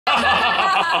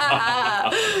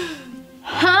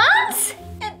Hans?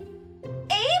 And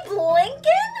Abe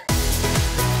Lincoln?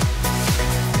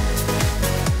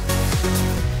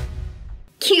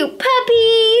 Cute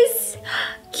puppies,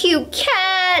 cute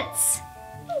cats,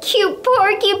 cute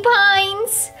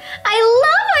porcupines. I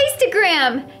love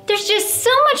Instagram. There's just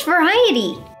so much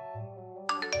variety.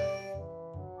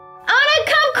 Anna,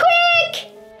 come quick!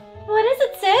 What is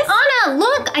it, sis? Anna,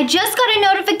 look, I just got a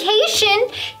notification.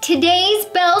 Today's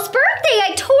Belle's birthday.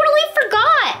 I totally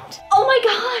forgot. Oh my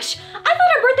gosh, I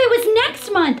thought her birthday was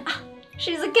next month.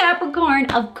 She's a Capricorn,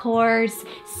 of course.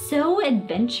 So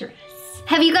adventurous.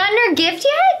 Have you gotten her gift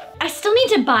yet? I still need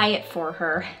to buy it for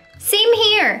her. Same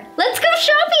here. Let's go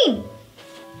shopping.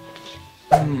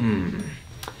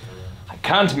 I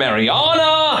can't marry Anna,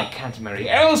 I can't marry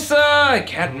Elsa, I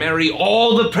can't marry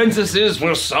all the princesses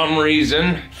for some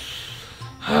reason.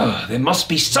 There must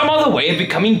be some other way of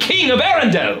becoming king of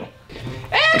Arendelle.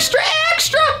 Extra,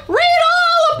 extra! Read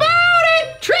all about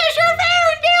it! Treasure of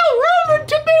Arendelle rumored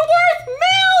to be worth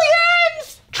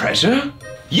millions! Treasure?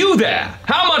 You there!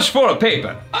 How much for a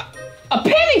paper? A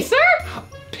penny, sir! A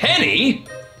penny?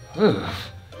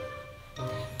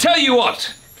 Tell you what,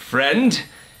 friend.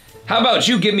 How about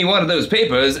you give me one of those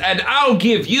papers and I'll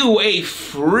give you a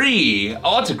free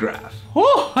autograph.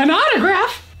 Oh, an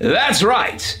autograph? That's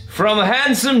right. From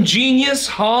handsome genius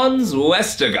Hans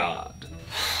Westergaard.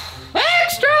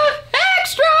 Extra!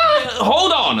 Extra!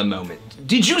 Hold on a moment.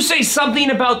 Did you say something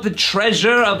about the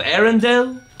treasure of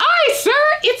Arendelle? Aye, sir!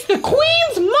 It's the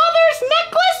Queen's mother's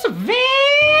necklace!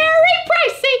 Very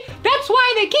pricey! That's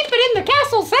why they keep it in the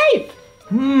castle safe!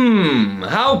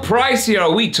 How pricey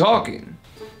are we talking?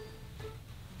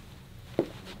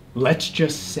 Let's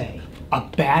just say a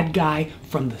bad guy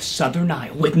from the Southern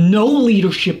Isle with no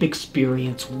leadership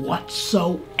experience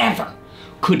whatsoever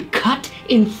could cut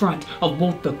in front of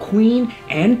both the Queen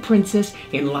and Princess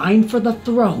in line for the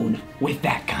throne with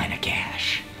that kind of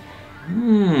cash.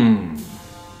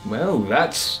 Well,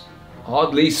 that's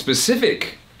oddly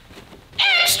specific.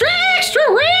 Extra, extra!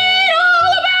 Read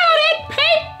all about it!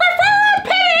 Paper for a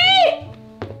penny!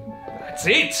 That's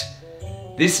it.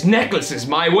 This necklace is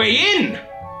my way in.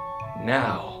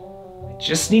 Now, I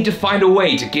just need to find a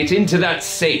way to get into that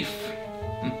safe.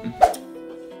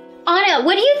 Anna,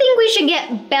 what do you think we should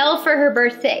get Belle for her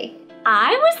birthday?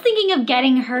 I was thinking of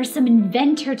getting her some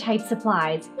inventor type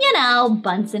supplies. You know,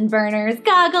 Bunsen burners,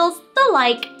 goggles, the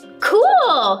like.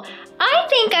 Cool! I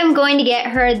think I'm going to get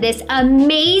her this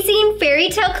amazing fairy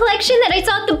tale collection that I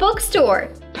saw at the bookstore.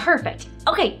 Perfect.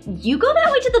 Okay, you go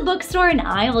that way to the bookstore and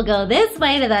I will go this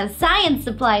way to the science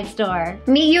supply store.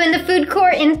 Meet you in the food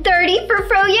court in 30 for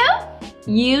Froyo?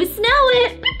 You smell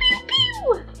it. Pew, pew,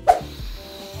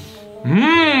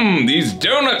 pew. These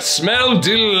donuts smell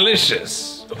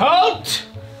delicious. Halt!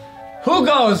 Who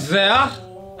goes there?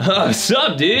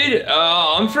 Sup, dude?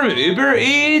 I'm from Uber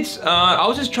Eats. I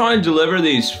was just trying to deliver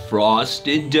these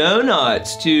frosted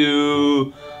donuts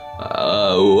to...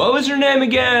 what was her name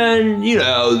again? You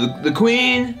know, the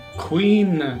queen?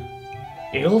 Queen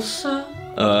Elsa?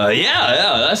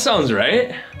 Yeah, that sounds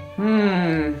right.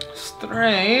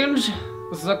 Strange.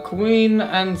 The Queen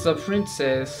and the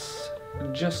Princess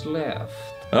just left.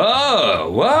 Oh,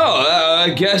 well, I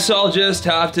guess I'll just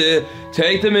have to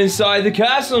take them inside the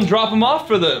castle and drop them off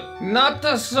for them. Not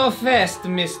so fast,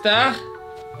 mister.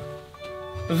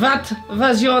 What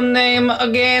was your name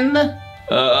again?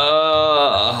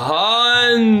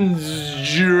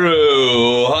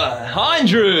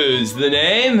 Handrew's the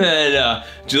name, and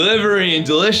delivering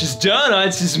delicious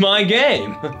donuts is my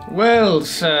game. Well,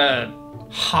 sir,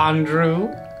 Handrew,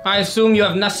 I assume you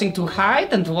have nothing to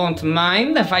hide and won't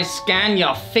mind if I scan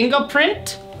your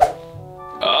fingerprint?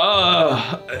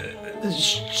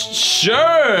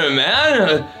 Sure,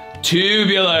 man.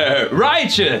 Tubular,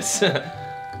 righteous. Alert!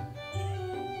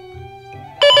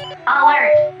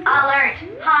 Alert!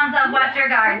 Hans of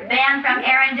Westergaard, banned from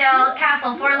Arendelle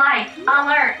Castle for life.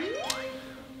 Alert!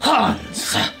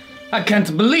 Hans! I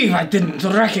can't believe I didn't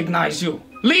recognize you.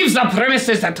 Leave the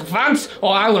premises at once,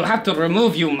 or I will have to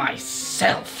remove you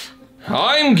myself.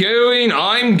 I'm going.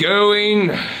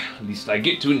 At least I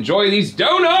get to enjoy these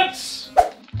donuts.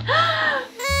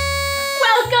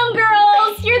 Welcome,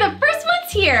 girls. You're the first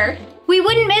ones here. We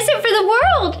wouldn't miss it for the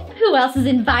world. Who else is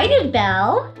invited,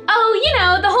 Belle? Oh, you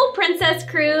know, the whole princess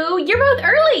crew. You're both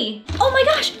early. Oh my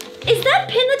gosh, is that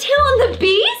Pin the Tail on the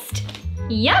Beast?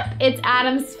 Yep, it's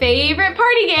Adam's favorite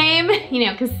party game. You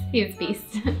know, because he's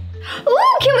Beast.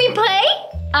 Ooh, can we play?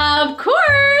 Of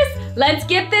course. Let's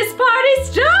get this party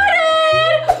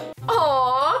started.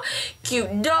 Aww,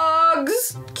 cute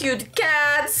dogs, cute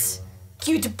cats,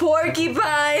 cute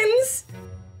porcupines.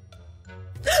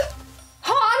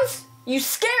 Hans! You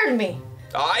scared me.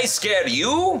 I scared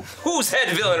you? Who's head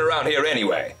villain around here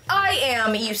anyway? I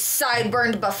am, you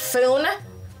sideburns buffoon.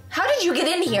 How did you get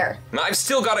in here? I've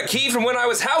still got a key from when I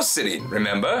was house sitting,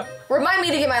 remember? Remind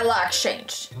me to get my locks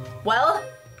changed. Well,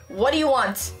 what do you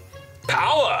want?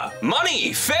 Power,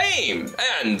 money, fame,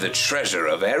 and the treasure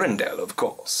of Arendelle, of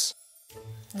course.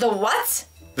 The what?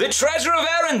 The treasure of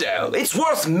Arendelle. It's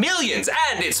worth millions,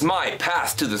 and it's my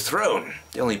path to the throne.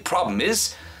 The only problem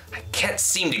is, I can't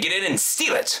seem to get in and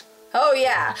steal it. Oh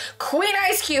yeah, Queen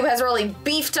Ice Cube has really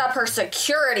beefed up her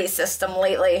security system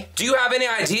lately. Do you have any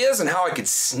ideas on how I could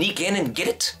sneak in and get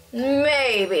it?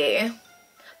 Maybe.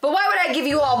 But why would I give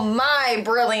you all my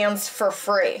brilliance for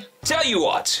free? Tell you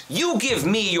what, you give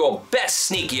me your best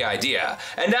sneaky idea,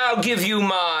 and I'll give you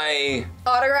my...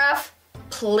 Autograph?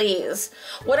 Please.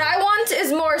 What I want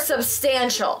is more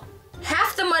substantial.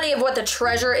 Half the money of what the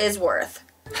treasure is worth.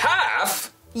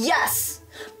 Half? Yes,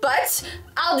 but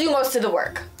I'll do most of the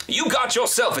work. You got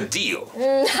yourself a deal.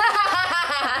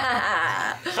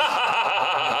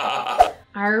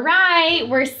 All right,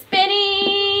 we're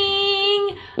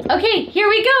spinning. Okay, here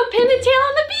we go. Pin the tail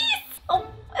on the beast. Oh,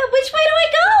 which way do I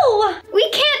go? We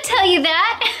can't tell you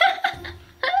that.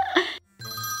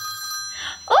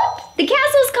 Oh, the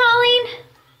castle's calling.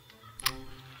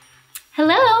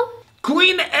 Hello?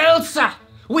 Queen Elsa,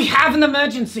 we have an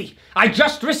emergency. I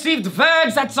just received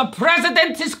word that the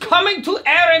president is coming to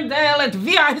Arendelle and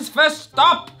via his first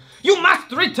stop. You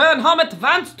must return home at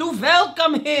once to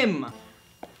welcome him.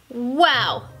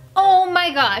 Wow. Oh my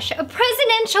gosh, a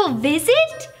presidential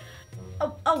visit?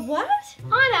 A what?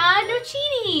 Anna, no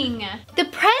cheating. The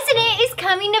president is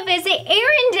coming to visit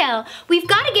Arendelle. We've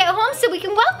got to get home so we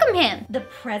can welcome him. The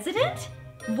president?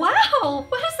 Wow,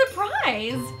 what a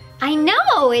surprise. I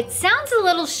know, it sounds a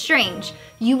little strange.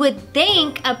 You would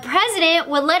think a president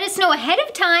would let us know ahead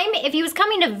of time if he was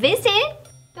coming to visit.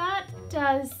 That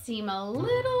does seem a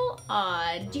little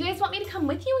odd. Do you guys want me to come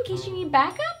with you in case you need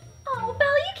backup? Oh, Belle,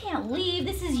 you can't leave.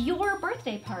 This is your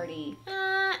birthday party.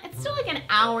 It's still like an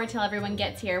hour till everyone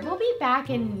gets here. We'll be back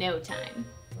in no time.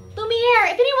 Lumiere,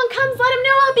 if anyone comes, let them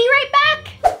know. I'll be right back.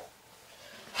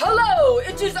 Hello,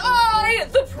 it is I,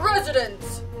 the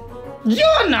president.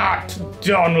 You're not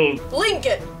Donald.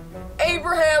 Lincoln.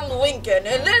 Abraham Lincoln,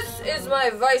 and this is my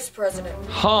vice president.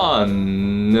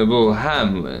 Honorable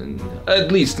Hamlin.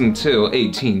 At least until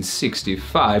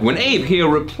 1865, when Abe here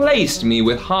replaced me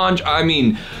with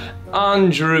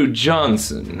Andrew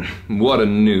Johnson. What a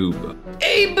noob.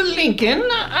 Abe Lincoln,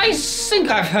 I think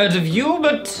I've heard of you,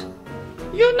 but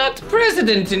you're not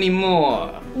president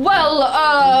anymore.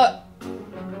 Well,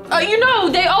 you know,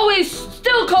 they always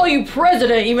still call you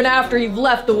president even after you've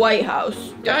left the White House.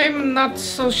 I'm not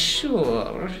so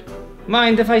sure.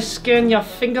 Mind if I scan your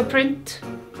fingerprint,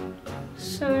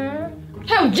 sir?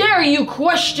 How dare you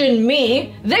question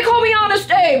me? They call me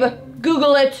Honest Abe.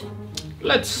 Google it.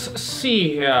 Let's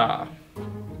see here.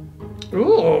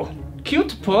 Ooh,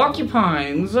 cute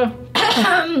porcupines.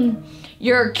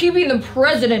 You're keeping the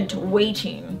president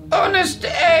waiting. Honest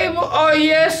Abe, oh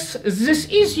yes, this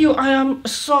is you. I am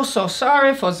so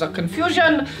sorry for the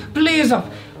confusion. Please,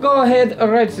 go ahead,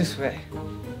 right this way.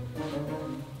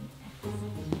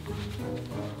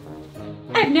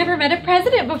 I've never met a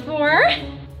president before.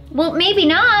 Well, maybe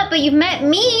not, but you've met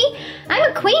me.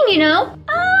 I'm a queen, you know.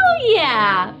 Oh,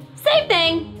 yeah. Same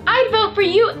thing. I'd vote for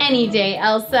you any day,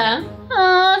 Elsa.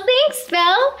 Aw, thanks,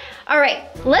 Belle. All right,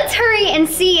 let's hurry and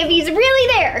see if he's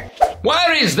really there.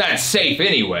 Where is that safe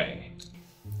anyway?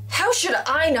 How should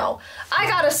I know? I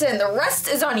got us in. The rest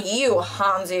is on you,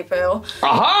 Hansi Poo.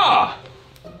 Aha!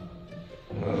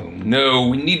 Oh no,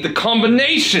 we need the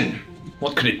combination.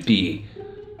 What could it be?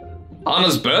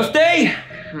 Anna's birthday?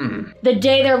 The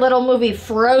day their little movie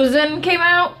Frozen came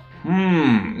out?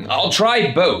 I'll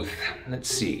try both. Let's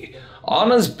see.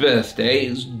 Anna's birthday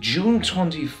is June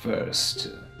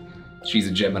 21st. She's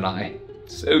a Gemini.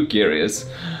 So curious.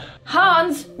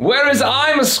 Hans! Whereas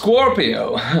I'm a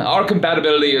Scorpio. Our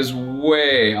compatibility is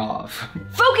way off.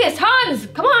 Focus, Hans!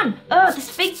 Come on! This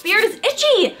fake beard is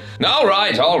itchy! All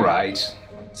right.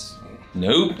 Let's see.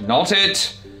 Nope, not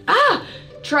it.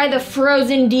 Try the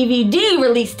Frozen DVD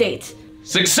release date.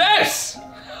 Success! Ha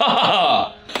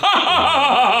ha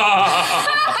ha!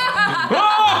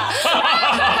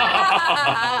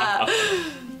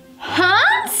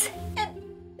 Hans?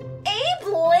 Abe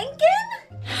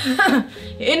Lincoln?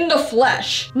 In the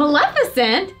flesh.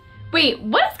 Maleficent? Wait,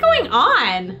 what's going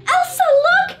on? Elsa,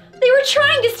 look! They were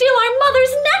trying to steal our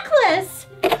mother's necklace!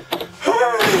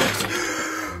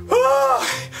 Oh,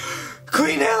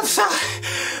 Queen Elsa,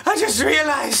 I just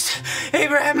realized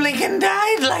Abraham Lincoln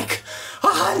died like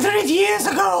 100 years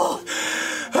ago.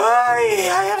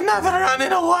 I have another run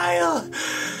in a while.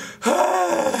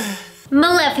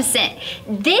 Maleficent,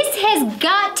 this has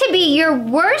got to be your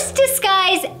worst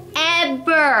disguise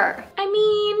ever. I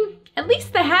mean, at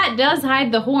least the hat does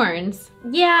hide the horns.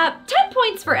 Yeah, 10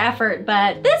 points for effort,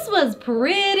 but this was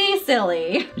pretty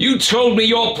silly. You told me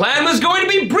your plan was going to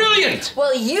be brilliant!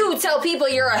 Well, you tell people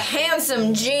you're a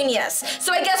handsome genius.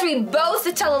 So I guess we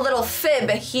both tell a little fib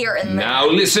here and there. Now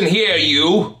listen here,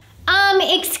 you.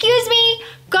 Excuse me,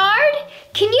 guard,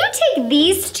 can you take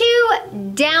these two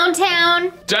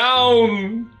downtown?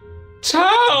 Downtown?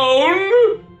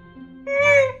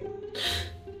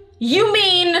 You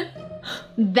mean...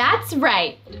 That's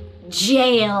right.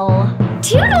 Jail.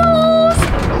 Toodles!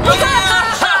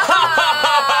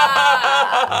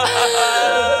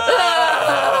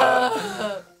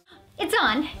 It's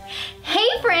on. Hey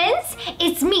friends,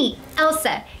 it's me,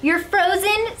 Elsa, your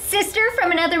frozen sister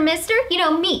from another mister. You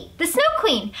know me, the Snow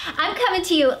Queen. I'm coming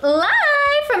to you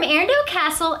live from Arendelle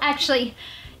Castle. Actually,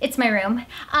 it's my room.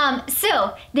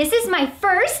 So this is my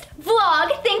first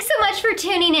vlog. Thanks so much for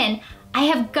tuning in. I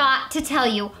have got to tell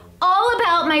you all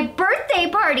about my birthday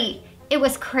party. It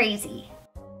was crazy.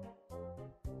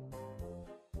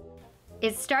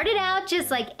 It started out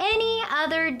just like any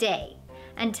other day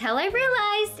until I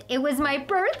realized it was my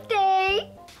birthday.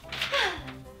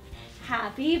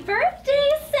 Happy birthday,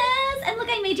 sis! And look,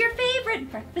 I made your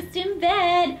favorite breakfast in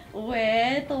bed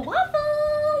with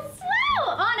waffles.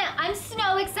 Wow, Anna, I'm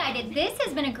so excited. This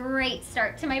has been a great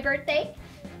start to my birthday.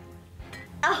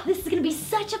 Oh, this is gonna be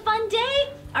such a fun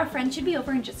day. Our friends should be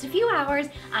over in just a few hours.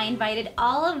 I invited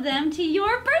all of them to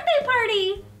your birthday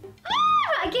party.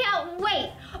 Ah, I can't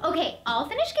wait. Okay, I'll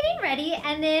finish getting ready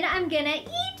and then I'm gonna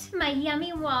eat my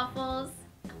yummy waffles.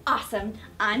 Awesome.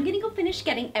 I'm gonna go finish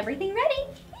getting everything ready.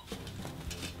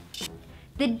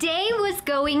 The day was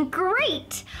going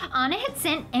great. Anna had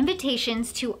sent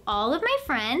invitations to all of my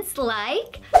friends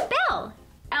like Belle,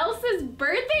 Elsa's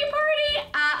birthday party?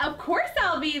 Of course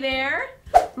I'll be there.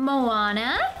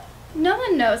 Moana, No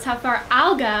one knows how far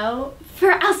I'll go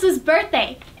for Elsa's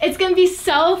birthday. It's gonna be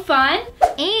so fun.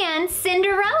 and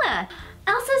Cinderella.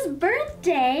 Elsa's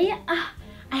birthday?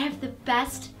 I have the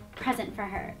best present for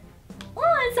her. Oh,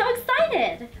 I'm so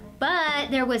excited.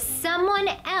 But there was someone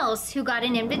else who got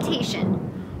an invitation.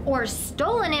 Or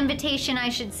stole an invitation, I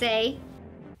should say.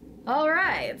 All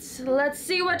right, let's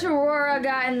see what Aurora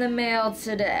got in the mail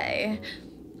today.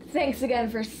 Thanks again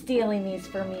for stealing these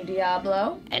for me,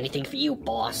 Diablo. Anything for you,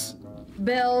 boss.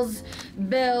 Bills,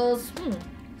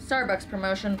 Starbucks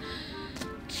promotion,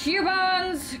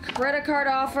 coupons, credit card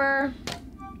offer.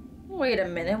 Wait a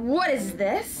minute, what is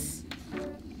this?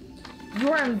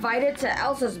 You're invited to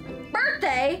Elsa's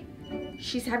birthday?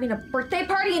 She's having a birthday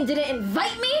party and didn't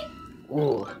invite me?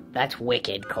 Ooh, that's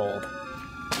wicked cold.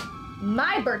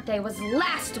 My birthday was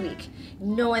last week.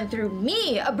 No one threw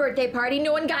me a birthday party.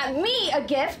 No one got me a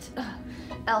gift. Ugh.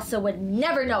 Elsa would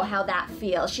never know how that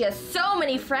feels. She has so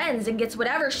many friends and gets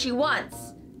whatever she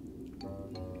wants.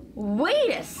 Wait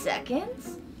a second.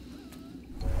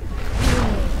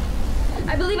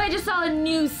 I believe I just saw a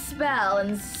new spell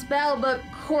in Spellbook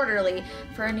Quarterly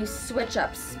for a new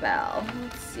switch-up spell.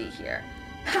 Let's see here.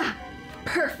 Ha!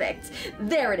 Perfect.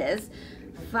 There it is.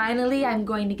 Finally, I'm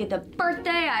going to get the birthday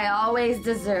I always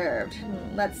deserved.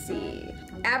 Let's see.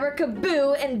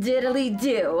 Abracaboo and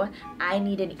diddly-doo. I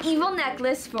need an evil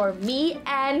necklace for me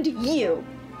and you.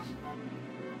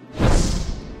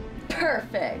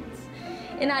 Perfect.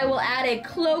 And I will add a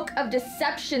Cloak of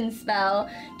Deception spell,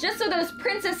 just so those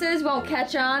princesses won't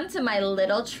catch on to my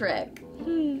little trick.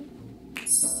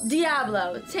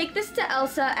 Diablo, take this to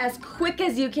Elsa as quick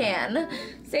as you can.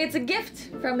 Say it's a gift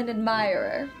from an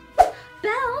admirer.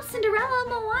 Belle, Cinderella,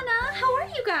 Moana, how are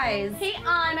you guys? Hey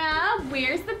Anna,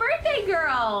 where's the birthday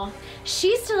girl?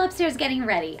 She's still upstairs getting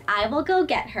ready. I will go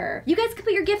get her. You guys can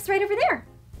put your gifts right over there.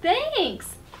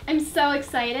 Thanks. I'm so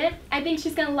excited. I think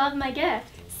she's gonna love my gift.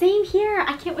 Same here.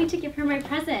 I can't wait to give her my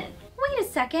present. Wait a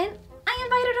second. I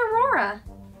invited Aurora.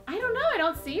 I don't know. I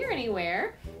don't see her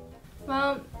anywhere.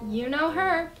 Well, you know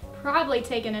her. Probably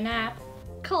taking a nap.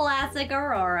 Classic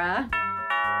Aurora.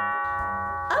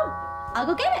 Oh, I'll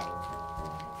go get it.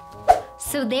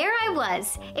 So there I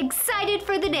was, excited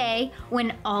for the day,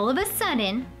 when all of a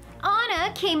sudden,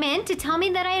 Anna came in to tell me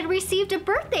that I had received a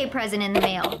birthday present in the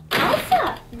mail.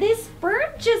 Elsa, this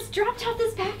bird just dropped off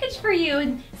this package for you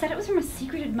and said it was from a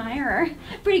secret admirer.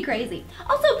 Pretty crazy.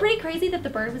 Also pretty crazy that the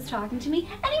bird was talking to me.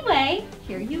 Anyway,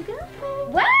 here you go.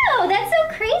 Wow, that's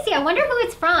so crazy. I wonder who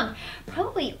it's from.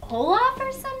 Probably Olaf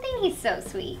or something. He's so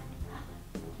sweet.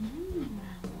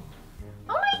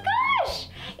 Oh my gosh!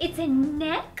 It's a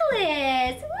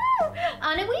necklace! Woo!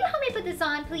 Anna, will you help me put this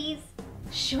on, please?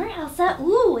 Sure, Elsa.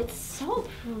 Ooh, it's so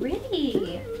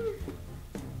pretty.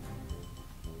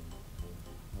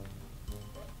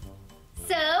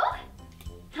 So,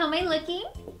 how am I looking?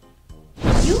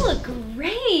 You look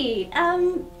great.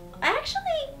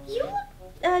 Actually, you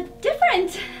look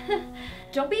different.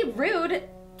 Don't be rude,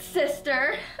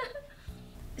 sister.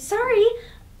 Sorry.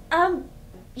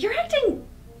 You're acting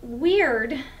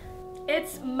weird.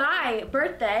 It's my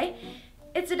birthday.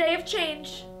 It's a day of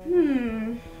change.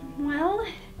 Well,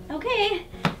 okay.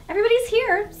 Everybody's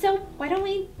here, so why don't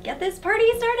we get this party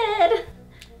started?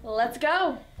 Let's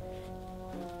go.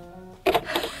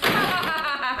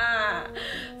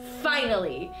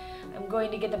 Finally, I'm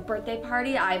going to get the birthday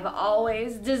party I've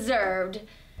always deserved.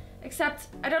 Except,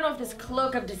 I don't know if this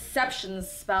cloak of deception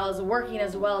spell is working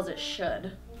as well as it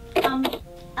should.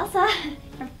 Elsa,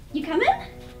 are you coming?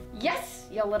 Yes,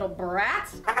 you little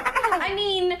brat. I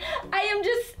mean, I am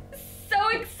just so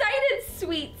excited,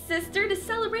 sweet sister, to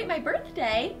celebrate my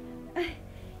birthday.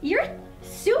 You're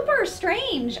super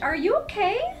strange. Are you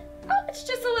okay? Oh, it's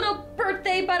just a little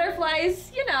birthday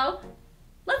butterflies, you know.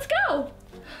 Let's go.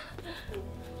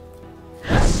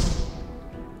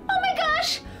 Oh my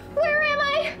gosh! Where am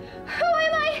I? Who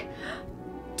am I?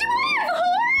 Do I have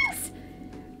horns?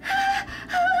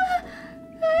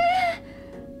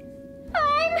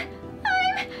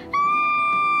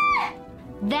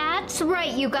 That's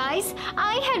right, you guys.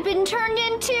 I had been turned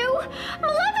into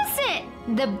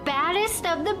Maleficent, the baddest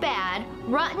of the bad,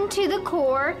 rotten to the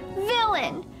core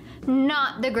villain.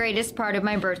 Not the greatest part of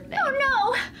my birthday. Oh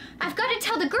no! I've got to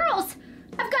tell the girls.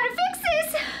 I've got to fix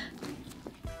this.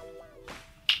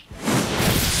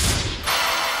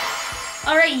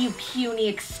 All right, you puny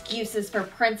excuses for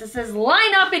princesses,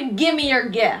 line up and give me your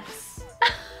gifts.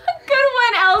 Good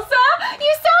one, Elsa!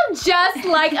 You sound just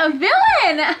like a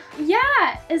villain!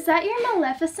 Yeah, is that your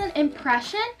Maleficent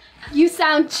impression? You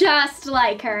sound just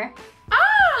like her.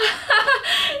 Ah!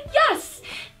 Yes!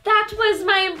 That was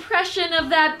my impression of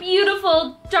that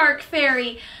beautiful dark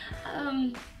fairy.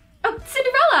 Oh,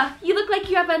 Cinderella, you look like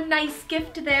you have a nice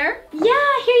gift there.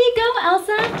 Yeah, here you go,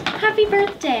 Elsa. Happy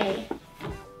birthday.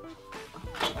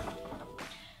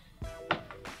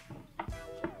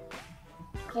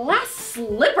 Glass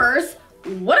slippers?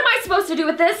 What am I supposed to do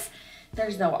with this?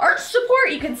 There's no arch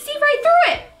support, you can see right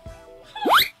through it.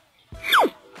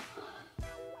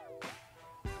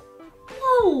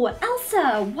 Whoa,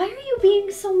 Elsa, why are you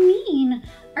being so mean?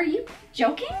 Are you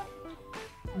joking?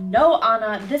 No,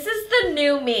 Anna, this is the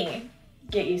new me.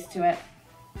 Get used to it.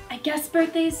 I guess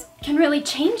birthdays can really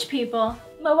change people.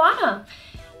 Moana,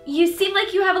 you seem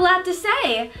like you have a lot to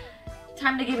say.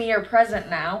 Time to give me your present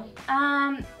now.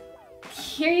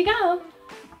 Here you go.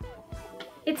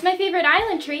 It's my favorite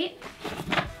island treat.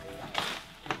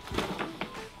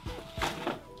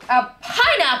 A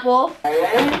pineapple?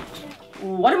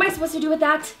 What am I supposed to do with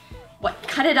that? What,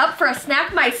 cut it up for a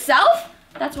snack myself?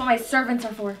 That's what my servants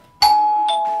are for.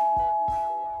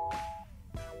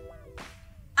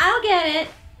 I'll get it.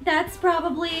 That's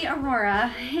probably Aurora.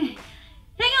 Hang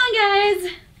on,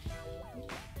 guys.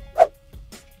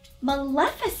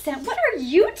 Maleficent, what are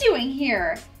you doing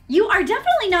here? You are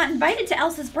definitely not invited to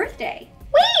Elsa's birthday.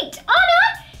 Wait,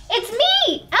 Anna! It's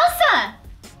me, Elsa!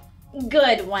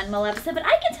 Good one, Maleficent, but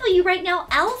I can tell you right now,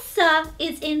 Elsa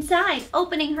is inside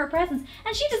opening her presents,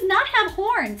 and she does not have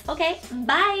horns, okay?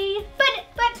 Bye.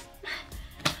 But...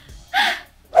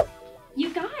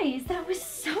 You guys, that was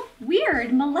so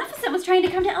weird. Maleficent was trying to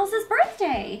come to Elsa's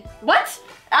birthday. What?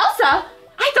 Elsa?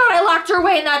 I thought I locked her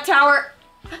away in that tower.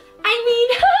 I mean,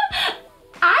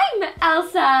 I'm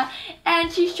Elsa,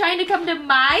 and she's trying to come to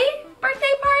my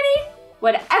birthday party?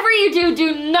 Whatever you do,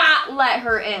 do not let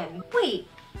her in. Wait,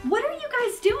 what are you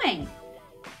guys doing?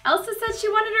 Elsa said she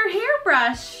wanted her hair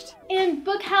brushed. And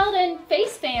book held and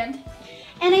face band.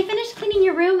 And I finished cleaning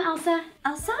your room, Elsa.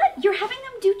 Elsa, you're having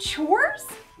them do chores?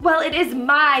 Well, it is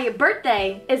my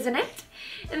birthday, isn't it?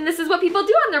 And this is what people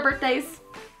do on their birthdays.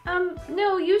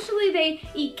 No, usually they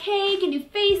eat cake and do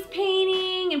face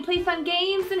painting and play fun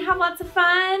games and have lots of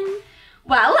fun.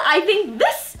 Well, I think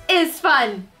this is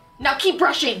fun. Now keep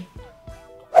brushing.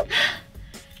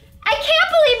 I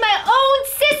can't believe my own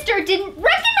sister didn't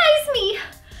recognize me.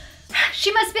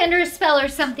 She must be under a spell or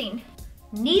something.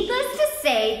 Needless to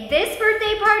say, this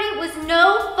birthday party was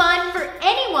no fun for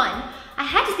anyone. I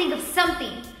had to think of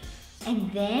something.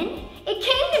 And then it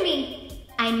came to me.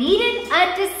 I needed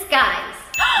a disguise.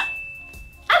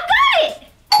 I've got it!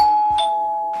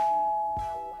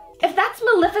 If that's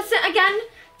Maleficent again,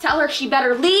 tell her she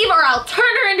better leave or I'll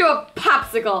turn her into a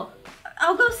popsicle.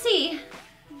 I'll go see.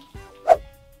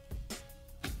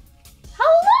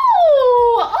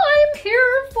 Hello! I'm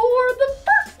here for the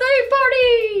birthday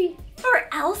party!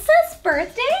 Elsa's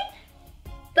birthday?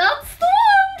 That's the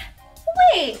one.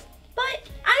 Wait, but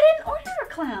I didn't order a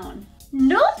clown.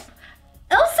 Nope.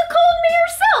 Elsa called me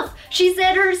herself. She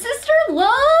said her sister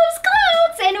loves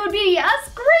clowns and it would be as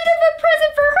great of a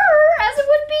present for her as it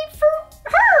would be for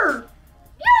her.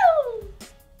 Yo!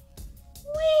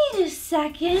 Wait a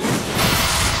second.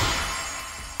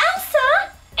 Elsa,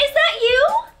 is that you?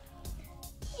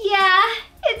 Yeah,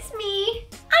 it's me.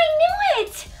 I knew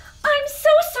it. I'm so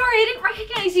sorry I didn't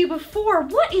recognize you before.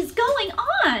 What is going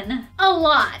on? A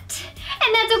lot.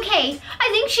 And that's okay. I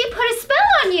think she put a spell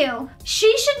on you.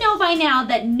 She should know by now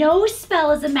that no spell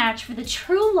is a match for the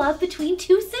true love between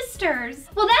two sisters.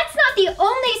 Well, that's not the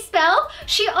only spell.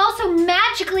 She also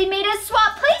magically made us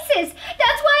swap places.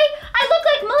 That's why I look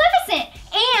like Maleficent.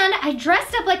 And I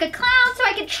dressed up like a clown so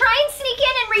I could try and sneak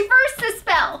in and reverse the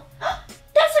spell.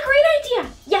 That's a great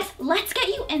idea. Yes, let's get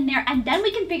you in there and then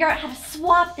we can figure out how to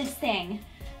swap this thing.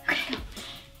 Okay,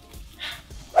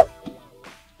 go.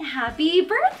 Happy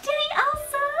birthday,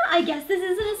 Elsa! I guess this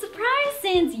isn't a surprise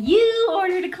since you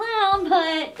ordered a clown,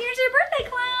 but here's your birthday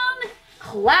clown.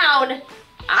 Clown?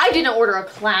 I didn't order a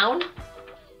clown.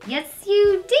 Yes,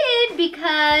 you did,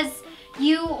 because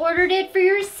you ordered it for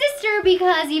your sister,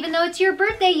 because even though it's your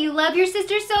birthday, you love your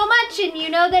sister so much and you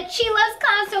know that she loves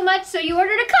clowns so much, so you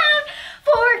ordered a clown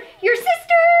for your sister!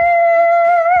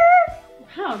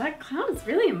 Wow, that clown is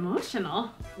really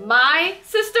emotional. My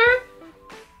sister?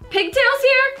 Pigtails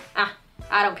here? Ah,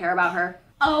 I don't care about her.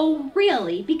 Oh,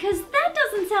 really? Because that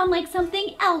doesn't sound like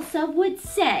something Elsa would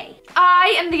say.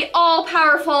 I am the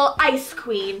all-powerful Ice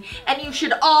Queen, and you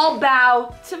should all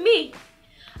bow to me.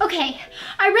 Okay,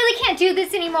 I really can't do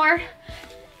this anymore.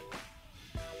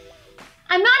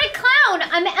 I'm not a clown,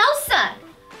 I'm Elsa.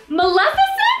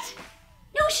 Maleficent?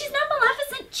 No, she's not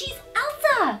Maleficent, she's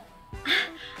Elsa.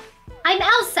 I'm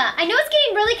Elsa. I know it's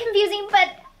getting really confusing,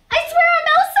 but I swear I'm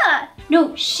Elsa.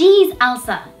 No, she's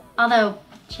Elsa. Although,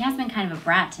 she has been kind of a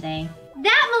brat today.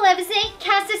 That Maleficent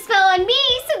cast a spell on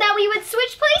me so that we would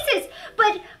switch places.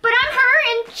 But I'm her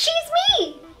and she's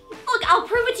me. Look, I'll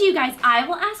prove it to you guys. I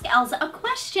will ask Elsa a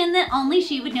question that only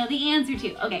she would know the answer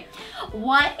to. Okay,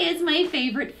 what is my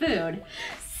favorite food?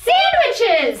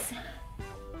 Sandwiches!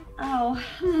 Oh,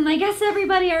 I guess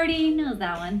everybody already knows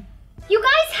that one. You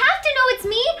guys have to know it's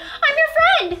me. I'm your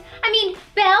friend. I mean,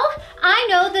 Belle, I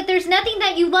know that there's nothing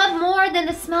that you love more than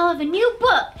the smell of a new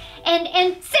book. And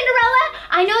Cinderella,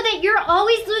 I know that you're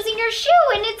always losing your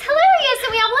shoe and it's hilarious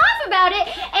and we all laugh about it.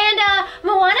 And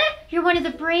Moana, you're one of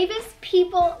the bravest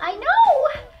people I know.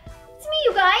 It's me,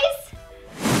 you guys.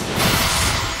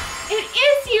 It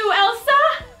is you, Elsa!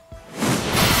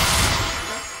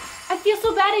 I feel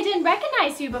so bad I didn't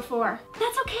recognize you before.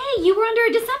 That's okay, you were under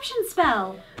a deception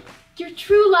spell. Your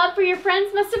true love for your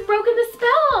friends must have broken the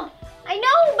spell. I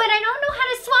know, but I don't know how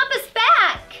to swap us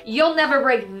back. You'll never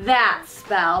break that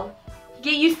spell.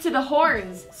 Get used to the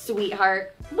horns,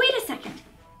 sweetheart. Wait a second.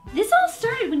 This all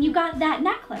started when you got that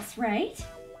necklace, right?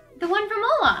 The one from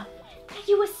Olaf.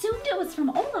 You assumed it was from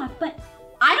Olaf, but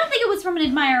I don't think it was from an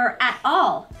admirer at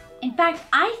all. In fact,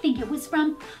 I think it was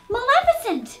from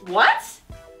Maleficent. What?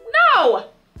 No!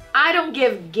 I don't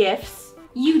give gifts.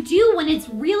 You do when it's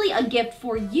really a gift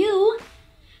for you.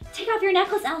 Take off your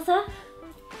necklace, Elsa.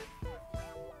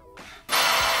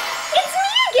 It's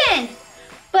me again!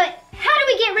 But how do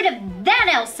we get rid of that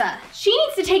Elsa? She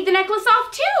needs to take the necklace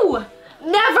off too.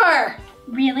 Never!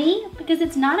 Really? Because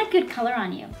it's not a good color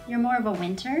on you. You're more of a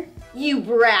winter. You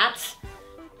brat.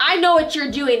 I know what you're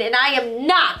doing and I am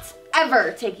not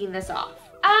ever taking this off.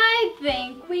 I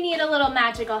think we need a little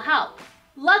magical help.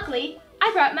 Luckily,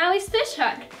 I brought Maui's fish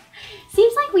hook.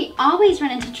 Seems like we always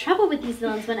run into trouble with these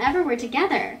villains whenever we're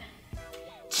together.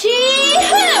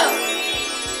 Chee-hoo!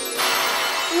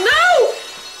 No!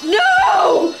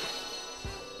 No!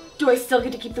 Do I still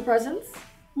get to keep the presents?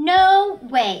 No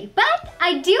way, but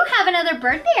I do have another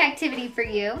birthday activity for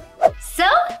you. So,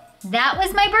 that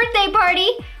was my birthday party.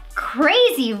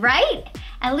 Crazy, right?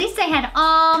 At least I had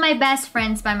all my best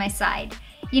friends by my side.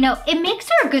 You know, it makes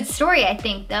her a good story, I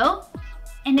think, though.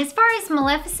 And as far as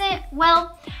Maleficent,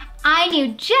 well, I knew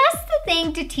just the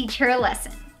thing to teach her a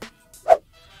lesson.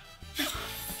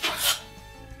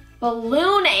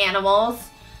 Balloon animals.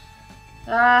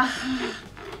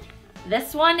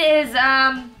 This one is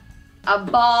a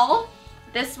ball.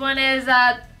 This one is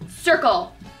a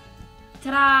circle.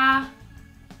 Ta-da!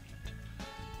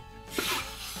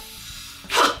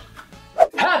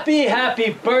 Happy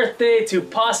birthday to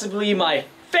possibly my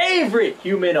favorite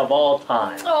human of all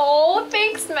time. Oh,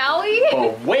 thanks, Maui.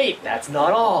 Oh wait, that's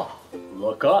not all.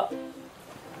 Look up.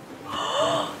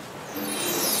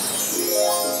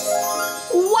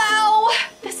 Wow,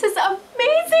 this is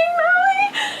amazing, Maui.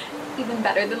 Even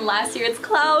better than last year's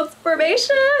clouds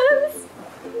formations.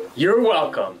 You're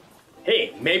welcome.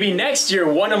 Hey, maybe next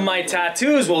year one of my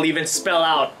tattoos will even spell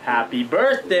out happy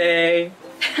birthday.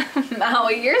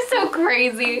 Maui, you're so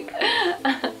crazy.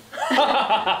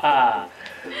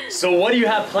 So what do you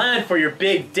have planned for your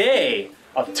big day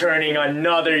of turning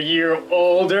another year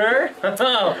older?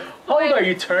 How old are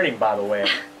you turning, by the way?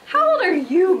 How old are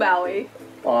you, Maui?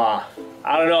 I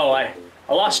don't know. I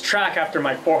lost track after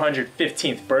my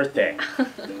 415th birthday.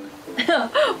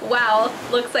 Wow,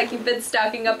 looks like you've been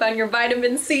stocking up on your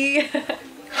vitamin C.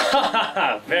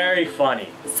 Very funny.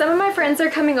 Some of my friends are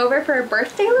coming over for a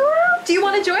birthday luau. Do you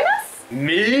want to join us?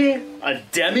 Me? A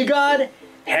demigod?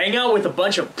 Hang out with a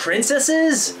bunch of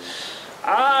princesses?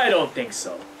 I don't think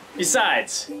so.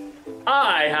 Besides,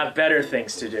 I have better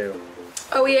things to do.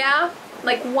 Oh yeah?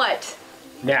 Like what?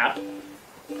 Nap.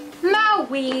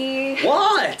 Maui!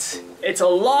 What? It's a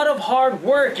lot of hard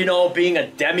work, you know, being a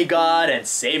demigod and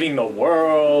saving the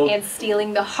world. And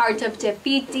stealing the heart of Te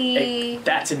Fiti.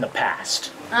 That's in the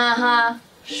past. Uh-huh.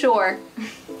 Sure.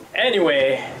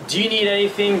 Anyway, do you need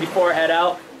anything before I head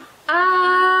out?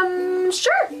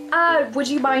 Sure. Would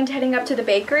you mind heading up to the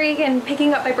bakery and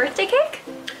picking up my birthday cake?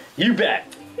 You bet.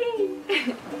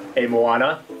 Hey,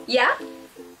 Moana. Yeah?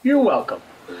 You're welcome.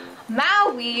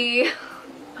 Maui!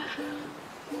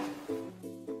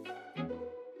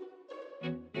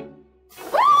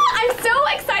 I'm so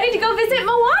excited to go visit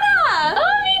Moana!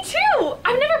 Oh, me too!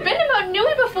 I've never been to Mount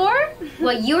Nui before.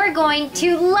 Well, you are going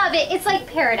to love it. It's like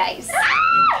paradise.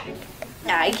 Ah!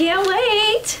 I can't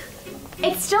wait.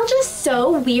 It's still just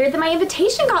so weird that my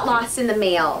invitation got lost in the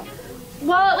mail.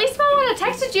 Well, at least Moana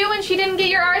texted you when she didn't get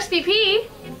your RSVP.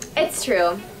 It's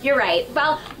true. You're right.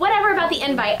 Well, whatever about the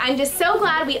invite. I'm just so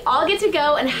glad we all get to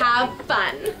go and have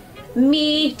fun.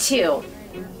 Me too.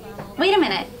 Wait a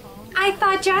minute. I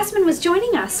thought Jasmine was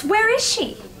joining us. Where is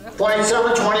she? Flight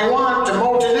 721 to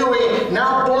Motunui,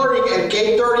 now boarding at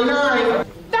gate 39.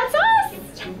 That's us!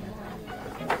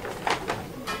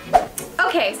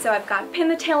 Okay, so I've got Pin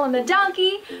the Tail on the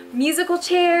Donkey, musical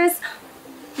chairs,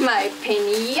 my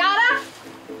piñata,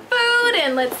 food,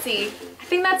 and let's see. I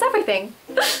think that's everything.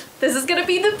 This is gonna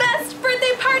be the best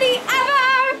birthday party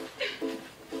ever!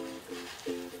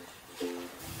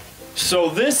 So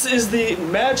this is the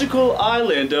magical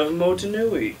island of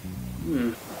Motunui.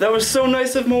 That was so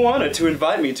nice of Moana to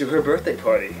invite me to her birthday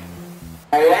party.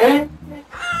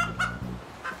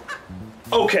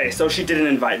 Okay, so she didn't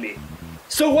invite me.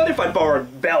 So what if I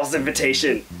borrowed Belle's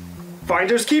invitation?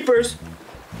 Finders keepers.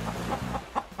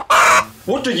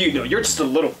 What do you know? You're just a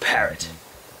little parrot.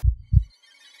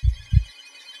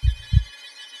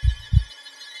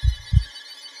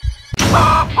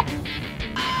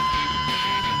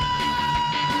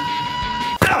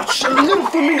 Ouch! Little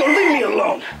flamingo, leave me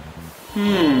alone!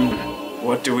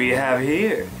 What do we have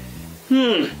here?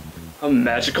 A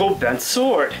magical bent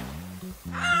sword.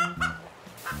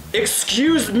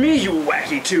 Excuse me, you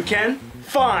wacky toucan.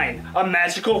 Fine, a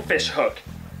magical fish hook.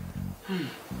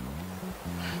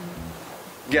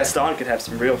 Gaston could have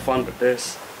some real fun with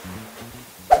this.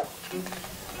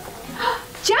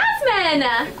 Jasmine!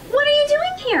 What are you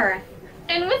doing here?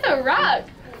 And with a rug.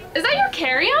 Is that your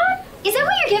carry-on? Is that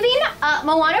what you're giving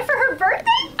Moana for her birthday?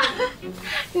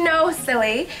 No,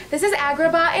 silly. This is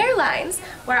Agrabah Airlines,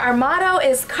 where our motto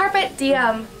is Carpet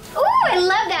Diem. Ooh, I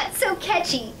love that. So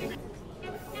catchy.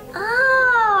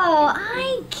 Oh,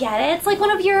 I get it. It's like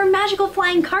one of your magical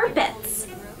flying carpets.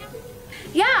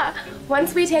 Yeah,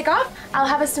 once we take off, I'll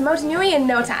have us to Motunui in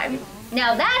no time.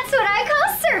 Now that's what I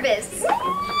call service.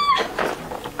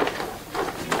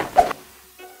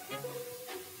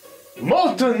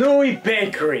 Motunui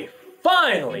Bakery!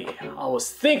 Finally! I was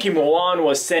thinking Moana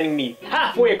was sending me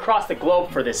halfway across the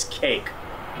globe for this cake.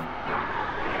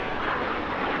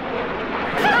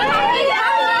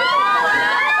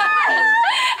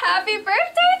 Happy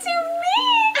birthday to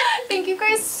me! Thank you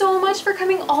guys so much for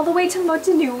coming all the way to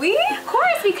Motunui. Of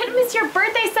course, we couldn't miss your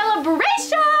birthday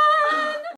celebration!